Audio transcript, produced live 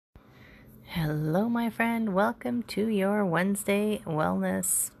Hello, my friend. Welcome to your Wednesday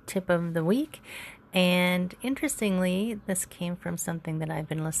wellness tip of the week. And interestingly, this came from something that I've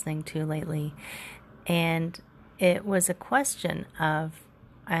been listening to lately. And it was a question of,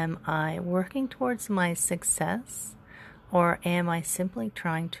 am I working towards my success or am I simply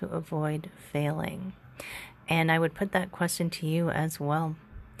trying to avoid failing? And I would put that question to you as well.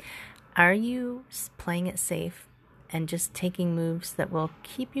 Are you playing it safe and just taking moves that will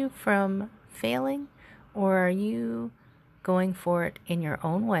keep you from failing? Or are you going for it in your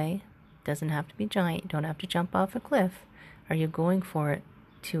own way? Doesn't have to be giant. You don't have to jump off a cliff. Are you going for it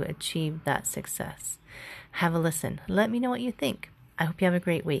to achieve that success? Have a listen. Let me know what you think. I hope you have a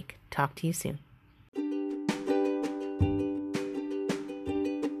great week. Talk to you soon.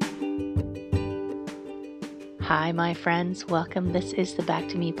 Hi, my friends. Welcome. This is the Back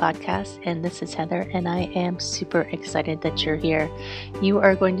to Me podcast, and this is Heather, and I am super excited that you're here. You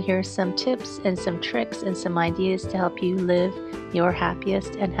are going to hear some tips and some tricks and some ideas to help you live your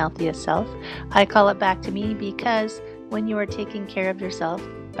happiest and healthiest self. I call it Back to Me because when you are taking care of yourself,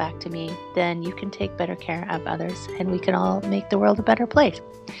 back to me, then you can take better care of others, and we can all make the world a better place.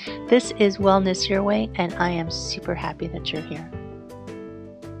 This is Wellness Your Way, and I am super happy that you're here.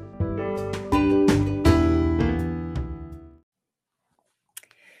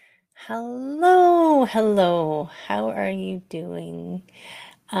 Hello. How are you doing?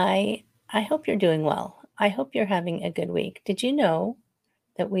 I hope you're doing well. I hope you're having a good week. Did you know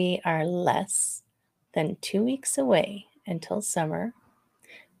that we are less than 2 weeks away until summer?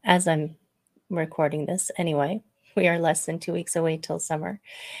 As I'm recording this anyway, we are less than 2 weeks away till summer.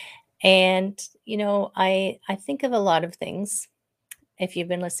 And I think of a lot of things. If you've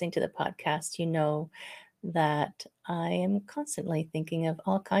been listening to the podcast, you know that I am constantly thinking of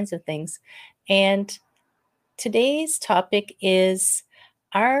all kinds of things. And today's topic is,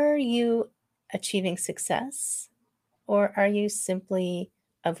 are you achieving success or are you simply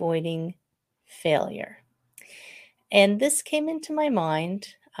avoiding failure? And this came into my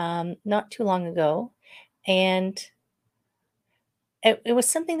mind not too long ago. And it was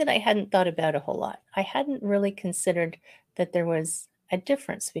something that I hadn't thought about a whole lot. I hadn't really considered that there was a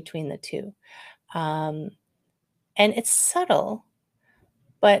difference between the two. Um, and it's subtle,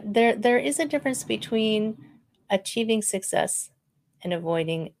 but there is a difference between achieving success and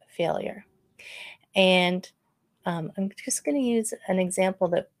avoiding failure. And I'm just going to use an example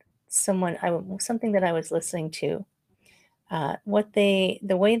that something that I was listening to. The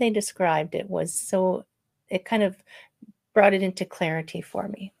way they described it was so, it kind of brought it into clarity for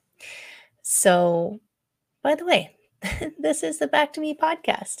me. So, by the way, this is the Back to Me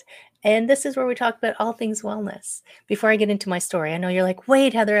podcast. And this is where we talk about all things wellness. Before I get into my story, I know you're like,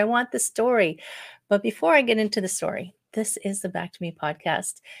 wait, Heather, I want the story. But before I get into the story, this is the Back to Me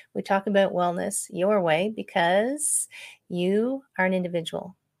podcast. We talk about wellness your way because you are an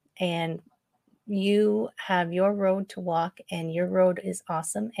individual and you have your road to walk, and your road is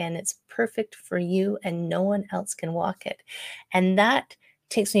awesome and it's perfect for you, and no one else can walk it. And that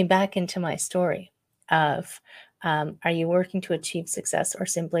takes me back into my story of are you working to achieve success or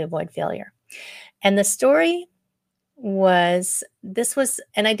simply avoid failure? And the story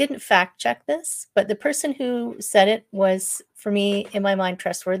and I didn't fact check this, but the person who said it was, for me, in my mind,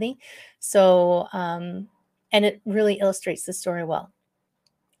 trustworthy. So, and it really illustrates the story well.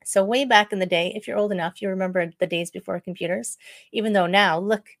 So way back in the day, if you're old enough, you remember the days before computers, even though now,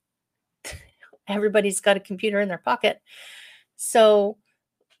 look, everybody's got a computer in their pocket. So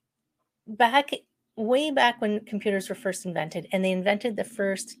back way back when computers were first invented, and they invented the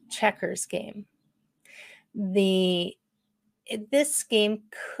first checkers game, this game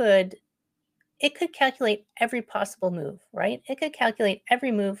could calculate every possible move, right? It could calculate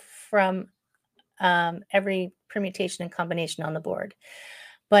every move from every permutation and combination on the board.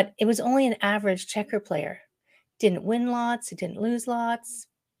 But it was only an average checker player. Didn't win lots, it didn't lose lots.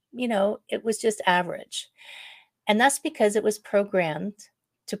 It was just average. And that's because it was programmed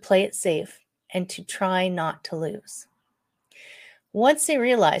to play it safe and to try not to lose. Once they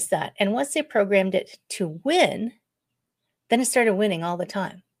realized that, and once they programmed it to win, then it started winning all the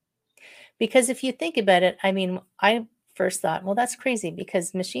time. Because if you think about it, I mean, I first thought, well, that's crazy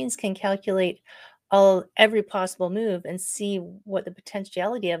because machines can calculate every possible move and see what the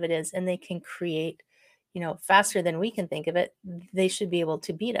potentiality of it is, and they can create, faster than we can think of it. They should be able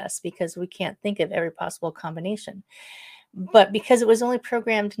to beat us because we can't think of every possible combination. But because it was only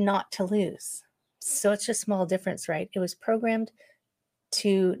programmed not to lose, so it's a small difference, right? It was programmed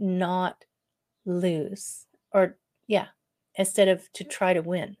to not lose, or yeah, instead of to try to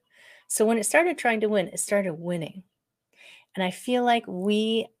win. So when it started trying to win, it started winning. And I feel like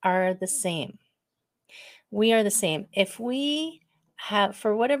we are the same. We are the same. If we have,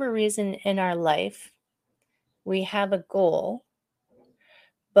 for whatever reason in our life, we have a goal,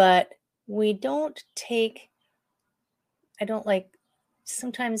 but we don't take, I don't like,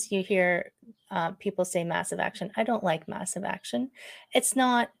 sometimes you hear people say massive action. I don't like massive action. It's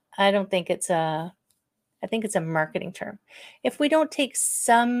not, I don't think it's a, I think it's a marketing term. If we don't take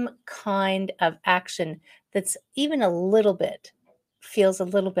some kind of action that's even a little bit, feels a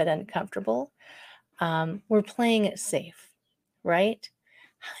little bit uncomfortable, we're playing it safe, right?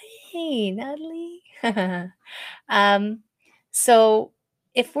 Hey, Natalie. um, so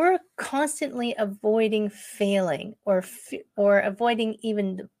if we're constantly avoiding failing or avoiding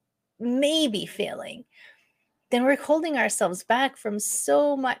even maybe failing, then we're holding ourselves back from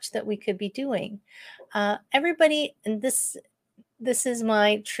so much that we could be doing. Everybody, and this is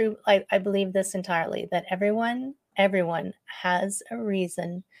my true, I believe this entirely, that everyone has a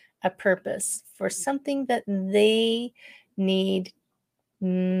reason, a purpose for something that they need.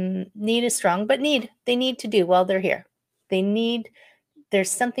 Need is strong, but they need to do while they're here. They need,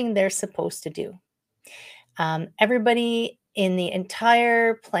 there's something they're supposed to do. Everybody in the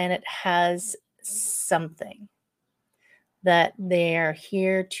entire planet has something that they're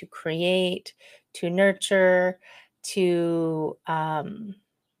here to create, to nurture, to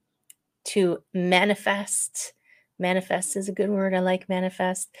manifest. Manifest is a good word. I like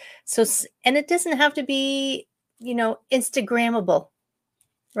manifest. So, and it doesn't have to be, Instagrammable,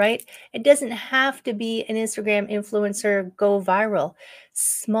 right? It doesn't have to be an Instagram influencer, go viral.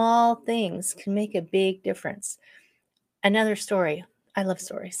 Small things can make a big difference. Another story. I love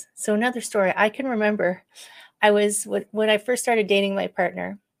stories. So another story. I can remember when I first started dating my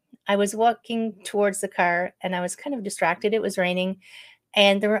partner, I was walking towards the car and I was kind of distracted. It was raining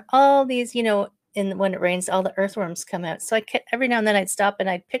and there were all these, when it rains, all the earthworms come out. So every now and then I'd stop and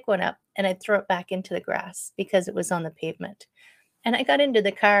I'd pick one up and I'd throw it back into the grass because it was on the pavement. And I got into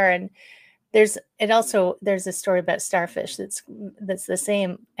the car and there's a story about starfish that's the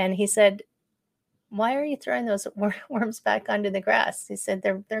same. And he said, "Why are you throwing those worms back onto the grass?" He said,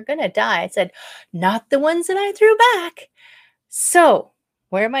 "They're gonna die." I said, "Not the ones that I threw back." So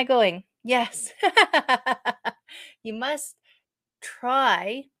where am I going? Yes. You must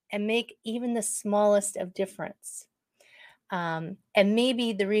try and make even the smallest of difference. And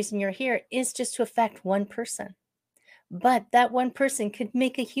maybe the reason you're here is just to affect one person. But that one person could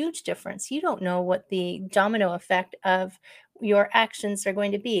make a huge difference. You don't know what the domino effect of your actions are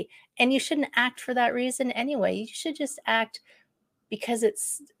going to be. And you shouldn't act for that reason anyway. You should just act because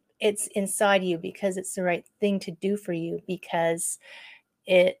it's inside you, because it's the right thing to do for you, because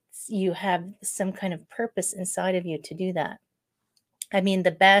you have some kind of purpose inside of you to do that. I mean,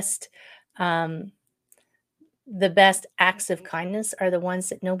 um, the best acts of kindness are the ones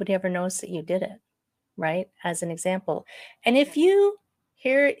that nobody ever knows that you did it, right? As an example. And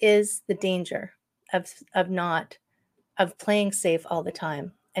here is the danger of playing safe all the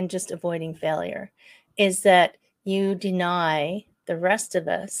time and just avoiding failure, is that you deny the rest of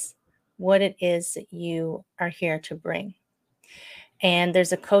us what it is that you are here to bring. And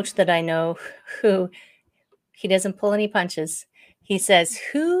there's a coach that I know who, he doesn't pull any punches. He says,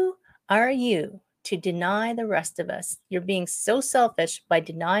 "Who are you to deny the rest of us? You're being so selfish by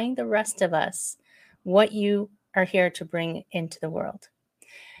denying the rest of us what you are here to bring into the world."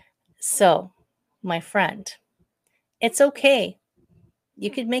 So, my friend, it's okay. You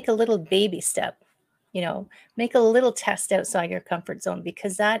could make a little baby step, make a little test outside your comfort zone,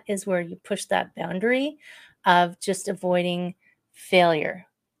 because that is where you push that boundary of just avoiding failure.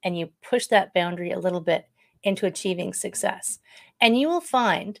 And you push that boundary a little bit into achieving success. And you will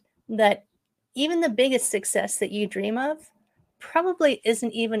find that even the biggest success that you dream of probably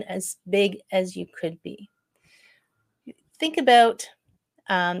isn't even as big as you could be. Think about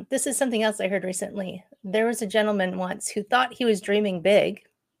this is something else I heard recently. There was a gentleman once who thought he was dreaming big,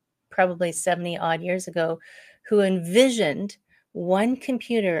 probably 70 odd years ago, who envisioned one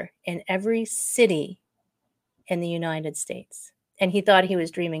computer in every city in the United States. And he thought he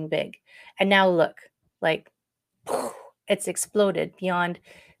was dreaming big. And now look, like it's exploded beyond.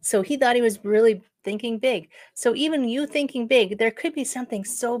 So he thought he was really thinking big. So even you thinking big, there could be something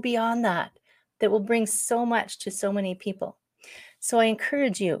so beyond that that will bring so much to so many people. So I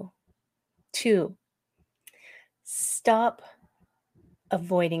encourage you to stop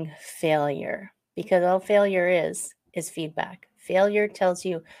avoiding failure, because all failure is feedback. Failure tells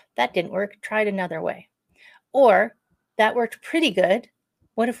you that didn't work, try it another way. Or that worked pretty good.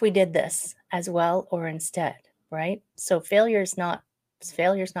 What if we did this as well or instead, right? So failure is not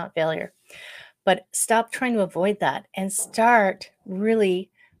failure. But stop trying to avoid that and start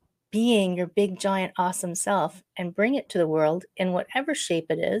really being your big, giant, awesome self and bring it to the world in whatever shape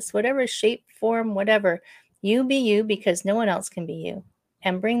it is, whatever shape, form, whatever. You be you because no one else can be you.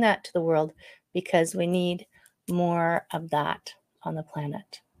 And bring that to the world because we need more of that on the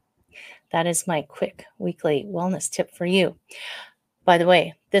planet. That is my quick weekly wellness tip for you. By the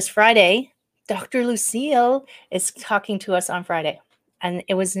way, this Friday, Dr. Lucille is talking to us on Friday. And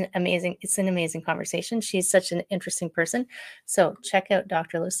it's an amazing conversation. She's such an interesting person. So check out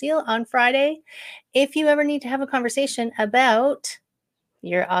Dr. Lucille on Friday. If you ever need to have a conversation about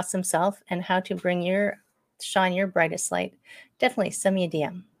your awesome self and how to shine your brightest light, definitely send me a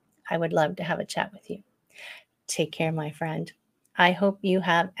DM. I would love to have a chat with you. Take care, my friend. I hope you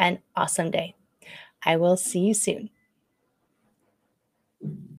have an awesome day. I will see you soon.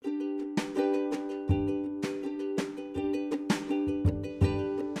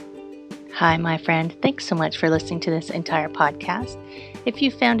 Hi, my friend. Thanks so much for listening to this entire podcast. If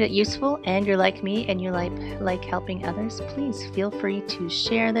you found it useful and you're like me and you like helping others, please feel free to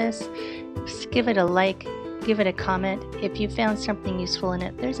share this. Give it a like, give it a comment. If you found something useful in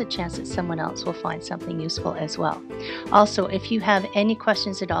it, there's a chance that someone else will find something useful as well. Also, if you have any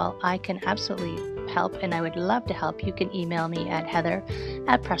questions at all, I can absolutely help and I would love to help. You can email me at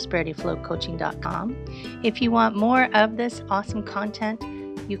heather@prosperityflowcoaching.com. If you want more of this awesome content,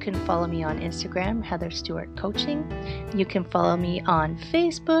 you can follow me on Instagram, Heather Stewart Coaching. You can follow me on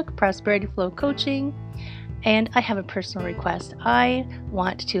Facebook, Prosperity Flow Coaching. And I have a personal request. I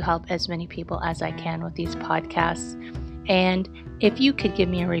want to help as many people as I can with these podcasts. And if you could give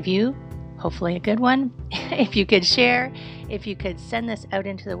me a review, hopefully a good one, if you could share, if you could send this out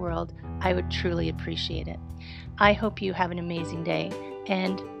into the world, I would truly appreciate it. I hope you have an amazing day.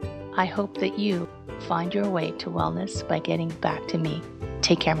 And I hope that you find your way to wellness by getting back to me.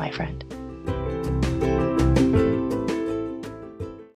 Take care, my friend.